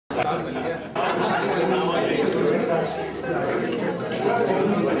I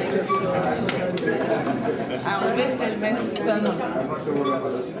always tell my son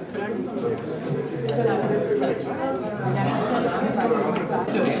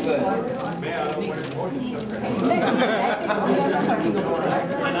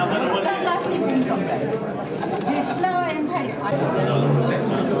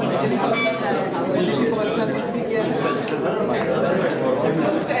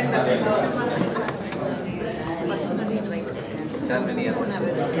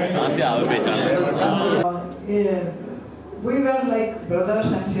we were like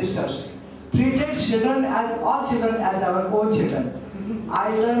brothers and sisters. Treated children as all children as our own children. I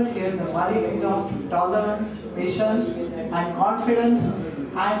learned here the value of tolerance, patience, and confidence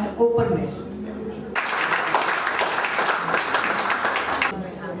and openness.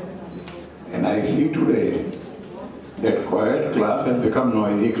 And I see today that quiet class has become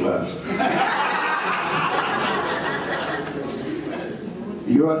noisy class.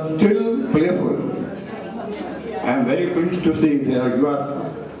 You are still playful. I am very pleased to see that you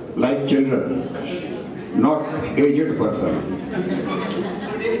are like children, not aged person.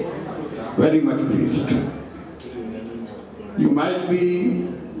 Very much pleased. You might be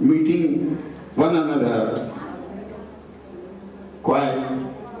meeting one another quite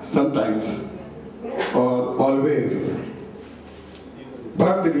sometimes or always,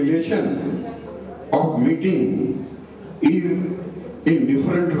 but the relation of meeting is in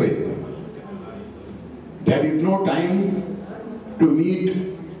different way. There is no time to meet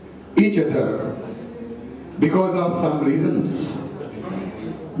each other because of some reasons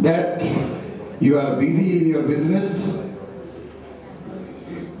that you are busy in your business.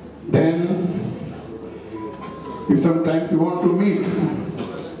 Then sometimes you want to meet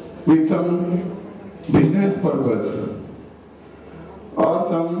with some business purpose or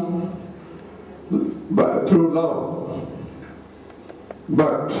some through love.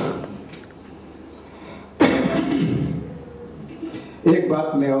 But एक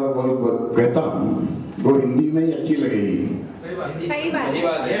बात मैं और कहता हूँ, वो हिंदी में ही अच्छी लगेगी। सही बात है।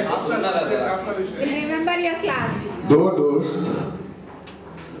 Remember your class. दो दोस्त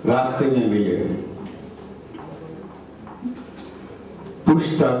रास्ते में मिले,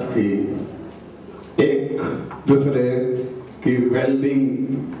 पूछताछ की, एक दूसरे की वेल्डिंग,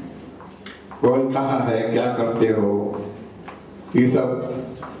 कौन कहाँ है, क्या करते हो, ये सब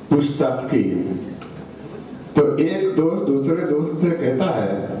पूछताछ की। तो एक दोस्त दूसरे दोस्त से कहता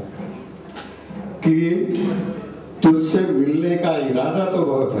है कि तुझसे मिलने का इरादा तो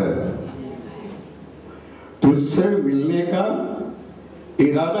बहुत है, तुझसे मिलने का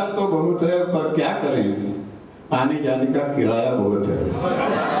इरादा तो बहुत है, पर क्या करें, आने जाने का किराया बहुत है।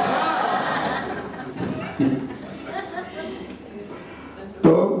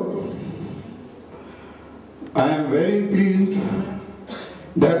 तो I am very pleased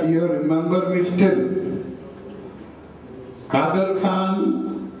that you remember me still. Kader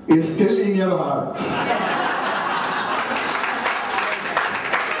Khan is still in your heart.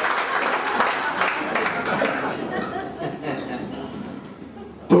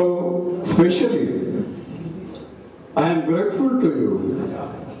 So, especially, I am grateful to you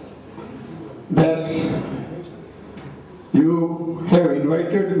that you have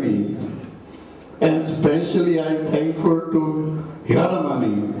invited me, and especially I am thankful to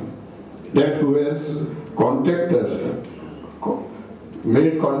Hiranamani that who has contacted us,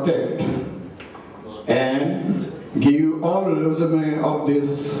 made contact and give all resume of this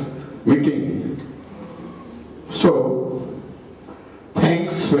meeting. So,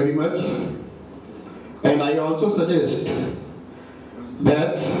 thanks very much. And I also suggest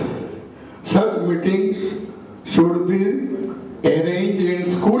that such meetings should be arranged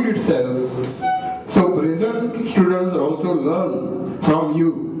in school itself, so present students also learn from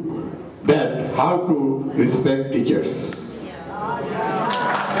you that how to respect teachers.